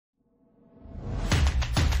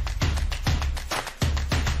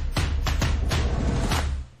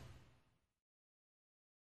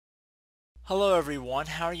Hello everyone,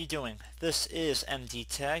 how are you doing? This is MD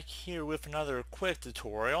Tech here with another quick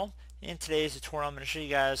tutorial. In today's tutorial I'm going to show you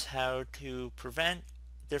guys how to prevent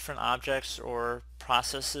different objects or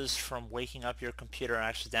processes from waking up your computer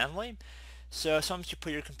accidentally. So sometimes you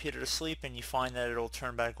put your computer to sleep and you find that it'll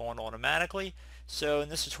turn back on automatically. So in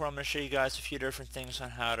this tutorial I'm going to show you guys a few different things on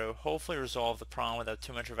how to hopefully resolve the problem without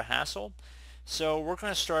too much of a hassle. So we're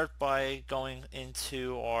going to start by going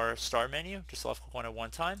into our start menu, just left click on it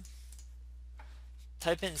one time.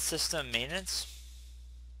 Type in system maintenance.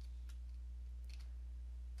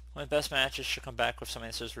 One of the best matches should come back with something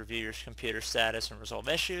that says review your computer status and resolve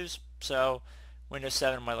issues. So Windows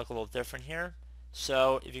 7 might look a little different here.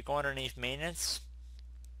 So if you go underneath maintenance,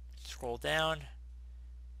 scroll down, it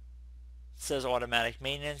says automatic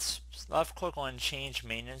maintenance. Left click on change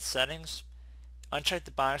maintenance settings. Uncheck the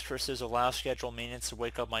box where it says allow scheduled maintenance to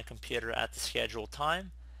wake up my computer at the scheduled time.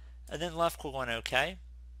 And then left click on OK.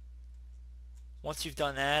 Once you've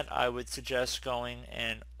done that, I would suggest going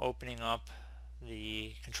and opening up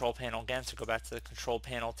the control panel again. So go back to the control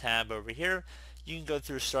panel tab over here. You can go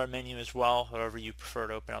through the start menu as well, however you prefer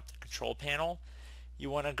to open up the control panel. You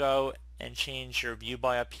want to go and change your view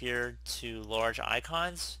by up here to large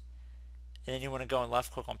icons. And then you want to go and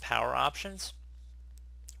left click on power options.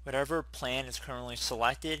 Whatever plan is currently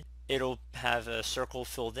selected, it'll have a circle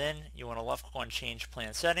filled in. You want to left click on change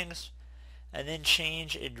plan settings. And then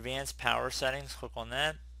change advanced power settings, click on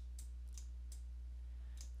that.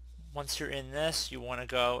 Once you're in this, you want to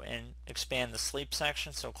go and expand the sleep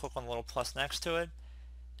section, so click on the little plus next to it.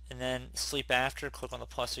 And then sleep after, click on the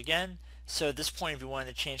plus again. So at this point, if you wanted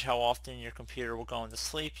to change how often your computer will go into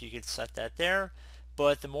sleep, you could set that there.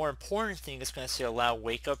 But the more important thing is going to say allow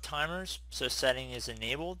wake up timers, so setting is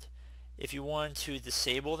enabled. If you want to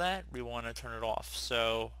disable that, we want to turn it off.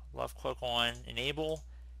 So left click on enable,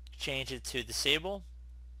 change it to disable,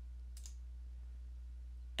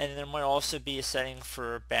 and there might also be a setting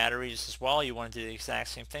for batteries as well. You want to do the exact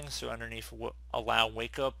same thing, so underneath allow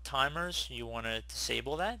wake up timers you want to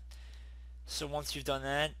disable that. So once you've done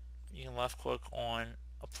that, you can left click on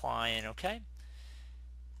apply and OK.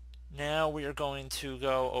 Now we are going to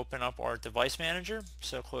go open up our device manager,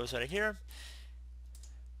 so close out of here,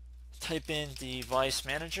 type in device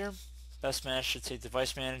manager. Best match should say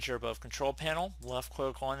device manager above control panel. Left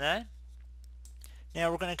click on that.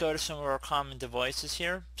 Now we're going to go to some of our common devices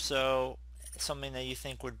here. So something that you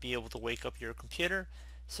think would be able to wake up your computer.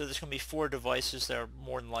 So there's going to be 4 devices that are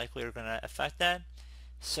more than likely are going to affect that.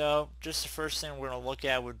 So just the first thing we're going to look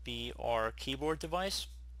at would be our keyboard device.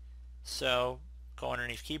 So go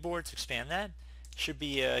underneath keyboards, expand that. Should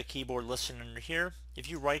be a keyboard listed under here. If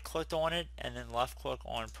you right click on it and then left click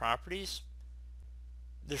on properties,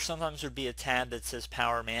 there sometimes would be a tab that says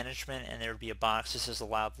power management and there would be a box that says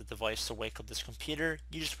allow the device to wake up this computer.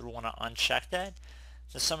 You just would want to uncheck that.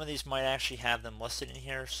 Now some of these might actually have them listed in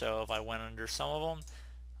here, so if I went under some of them,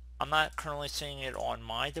 I'm not currently seeing it on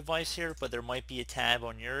my device here, but there might be a tab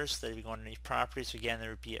on yours that if you go underneath properties, again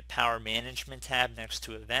there would be a power management tab next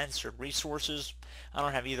to events or resources. I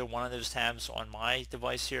don't have either one of those tabs on my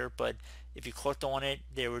device here, but if you clicked on it,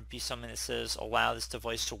 there would be something that says allow this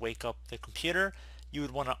device to wake up the computer. You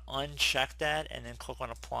would want to uncheck that and then click on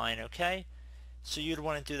apply and OK. So you'd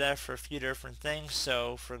want to do that for a few different things.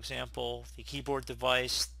 So for example, the keyboard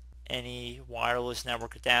device, any wireless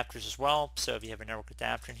network adapters as well. So if you have a network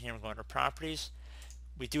adapter in here, we're going to properties.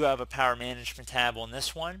 We do have a power management tab on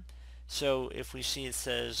this one. So if we see it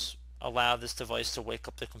says allow this device to wake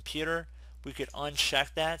up the computer, we could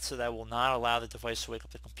uncheck that, so that will not allow the device to wake up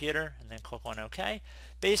the computer, and then click on OK.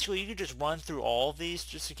 Basically, you could just run through all of these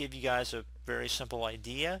just to give you guys a very simple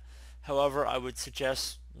idea. However, I would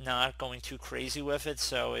suggest not going too crazy with it.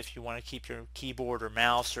 So if you want to keep your keyboard or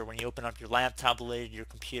mouse, or when you open up your laptop lid, your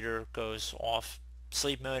computer goes off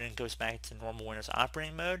sleep mode and goes back to normal Windows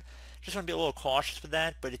operating mode, just want to be a little cautious with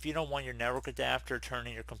that. But if you don't want your network adapter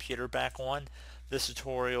turning your computer back on, this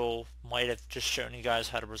tutorial might have just shown you guys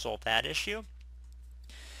how to resolve that issue.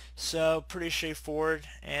 So pretty straightforward,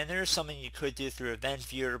 and there's something you could do through Event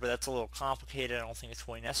Viewer, but that's a little complicated. I don't think it's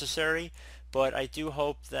really necessary, but I do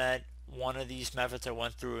hope that one of these methods I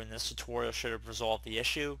went through in this tutorial should have resolved the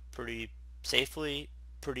issue pretty safely,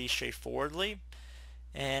 pretty straightforwardly.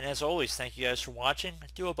 And as always, thank you guys for watching. I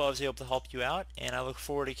do hope I was able to help you out, and I look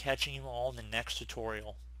forward to catching you all in the next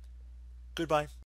tutorial. Goodbye.